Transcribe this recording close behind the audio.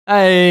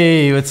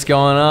Hey, what's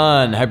going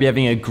on? Hope you're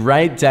having a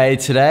great day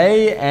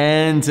today.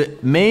 And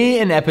me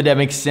and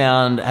Epidemic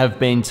Sound have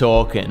been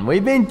talking.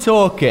 We've been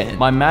talking.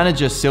 My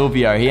manager,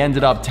 Silvio, he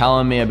ended up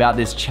telling me about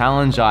this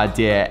challenge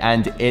idea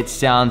and it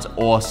sounds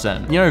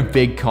awesome. You know,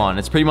 VidCon,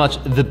 it's pretty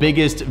much the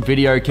biggest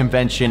video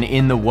convention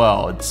in the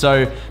world.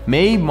 So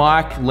me,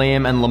 Mike,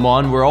 Liam, and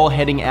Lamont, we're all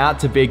heading out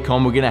to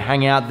VidCon. We're gonna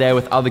hang out there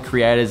with other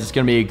creators. It's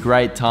gonna be a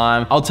great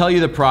time. I'll tell you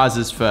the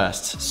prizes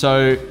first.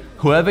 So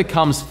whoever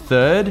comes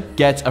third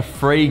gets a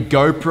free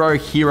GoPro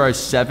Hero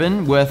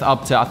 7 worth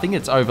up to, I think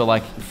it's over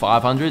like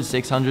 $500,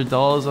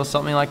 $600 or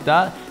something like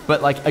that.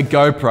 But like a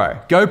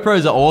GoPro.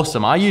 GoPros are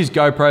awesome. I use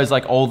GoPros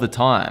like all the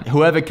time.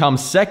 Whoever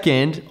comes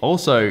second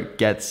also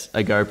gets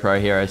a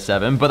GoPro Hero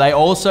 7, but they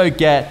also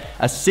get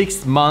a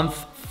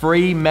 6-month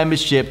free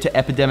membership to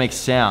Epidemic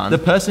Sound. The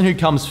person who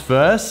comes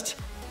first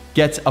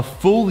gets a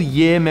full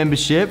year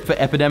membership for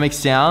Epidemic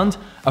Sound,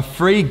 a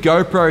free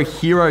GoPro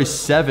Hero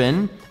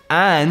 7,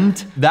 and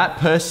that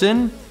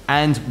person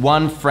and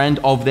one friend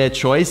of their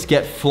choice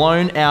get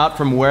flown out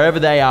from wherever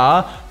they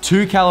are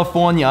to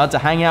California to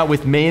hang out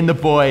with me and the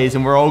boys,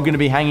 and we're all gonna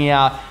be hanging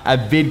out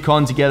at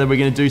VidCon together. We're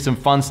gonna do some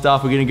fun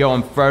stuff. We're gonna go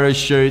on photo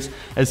shoots.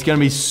 It's gonna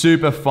be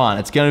super fun.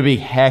 It's gonna be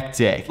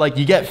hectic. Like,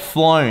 you get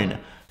flown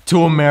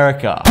to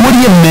America. What do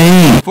you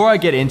mean? Before I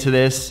get into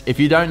this, if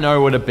you don't know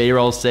what a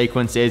B-roll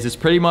sequence is, it's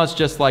pretty much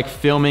just like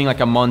filming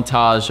like a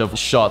montage of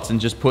shots and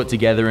just put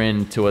together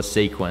into a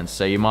sequence.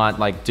 So you might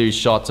like do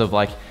shots of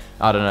like,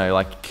 I don't know,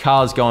 like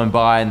cars going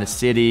by in the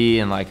city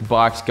and like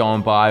bikes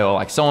going by, or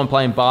like someone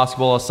playing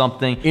basketball or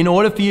something. In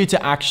order for you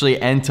to actually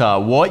enter,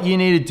 what you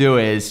need to do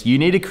is you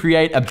need to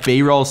create a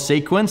B-roll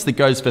sequence that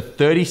goes for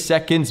 30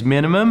 seconds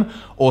minimum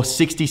or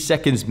 60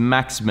 seconds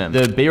maximum.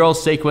 The B-roll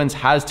sequence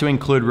has to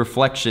include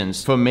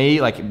reflections. For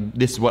me, like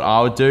this is what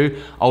I would do.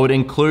 I would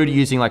include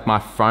using like my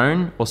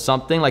phone or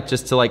something, like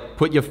just to like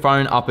put your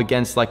phone up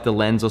against like the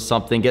lens or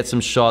something, get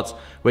some shots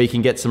where you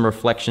can get some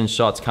reflection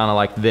shots kind of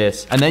like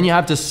this. And then you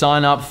have to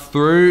sign up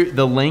through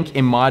the link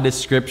in my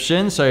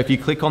description. So if you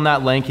click on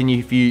that link and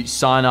if you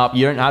sign up,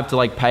 you don't have to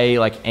like pay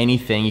like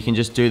anything. You can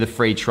just do the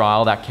free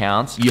trial, that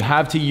counts. You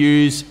have to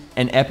use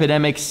an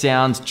Epidemic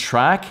Sound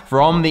track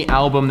from the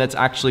album that's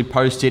actually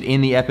posted in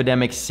the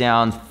Epidemic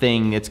Sound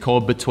thing. It's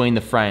called Between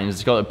the Frames.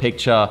 It's got a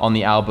picture on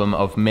the album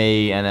of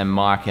me and then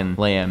Mike and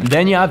Liam.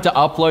 Then you have to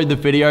upload the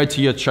video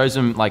to your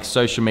chosen like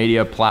social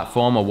media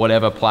platform or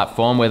whatever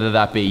platform, whether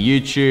that be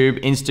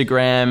YouTube,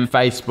 Instagram,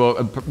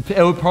 Facebook.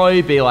 It would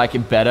probably be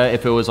like better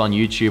if it was on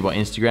YouTube or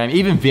Instagram,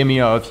 even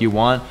Vimeo if you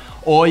want.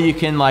 Or you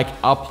can like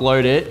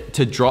upload it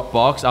to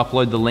Dropbox,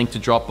 upload the link to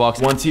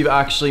Dropbox. Once you've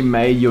actually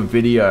made your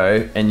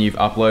video and you've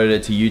uploaded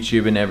it to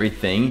YouTube and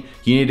everything,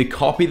 you need to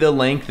copy the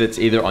link that's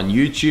either on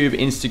YouTube,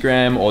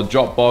 Instagram, or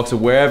Dropbox, or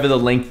wherever the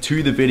link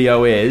to the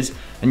video is.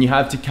 And you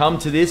have to come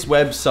to this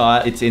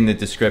website. It's in the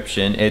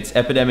description. It's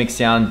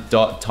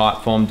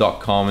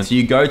epidemicsound.typeform.com. So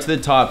you go to the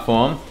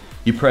Typeform,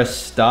 you press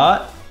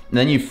start, and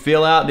then you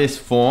fill out this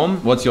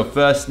form. What's your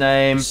first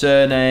name,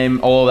 surname,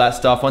 all of that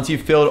stuff. Once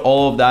you've filled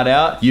all of that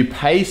out, you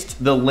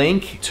paste the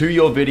link to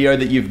your video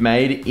that you've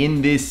made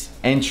in this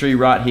entry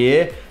right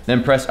here,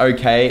 then press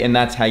OK, and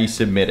that's how you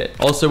submit it.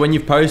 Also, when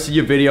you've posted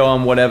your video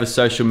on whatever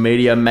social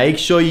media, make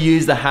sure you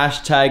use the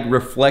hashtag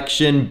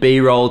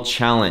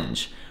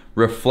 #ReflectionBrollChallenge.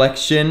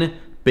 Reflection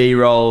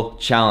B-roll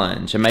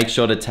challenge, and make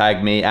sure to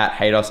tag me at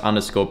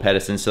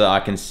Hayden_Pedersen so that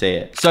I can see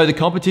it. So the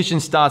competition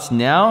starts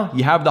now.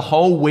 You have the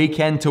whole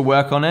weekend to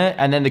work on it,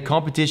 and then the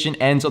competition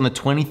ends on the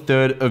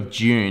 23rd of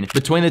June.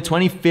 Between the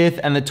 25th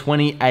and the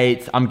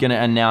 28th, I'm gonna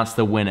announce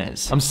the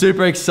winners. I'm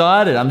super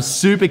excited. I'm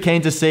super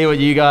keen to see what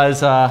you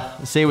guys,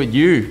 see what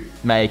you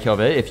make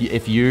of it.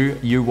 If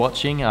you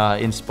watching are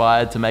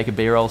inspired to make a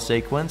B-roll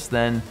sequence,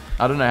 then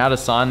I don't know how to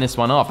sign this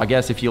one off. I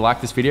guess if you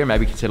like this video,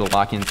 maybe consider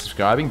liking and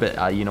subscribing,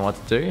 but you know what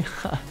to do.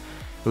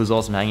 It was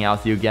awesome hanging out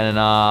with you again, and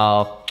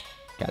I'll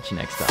catch you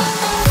next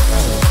time.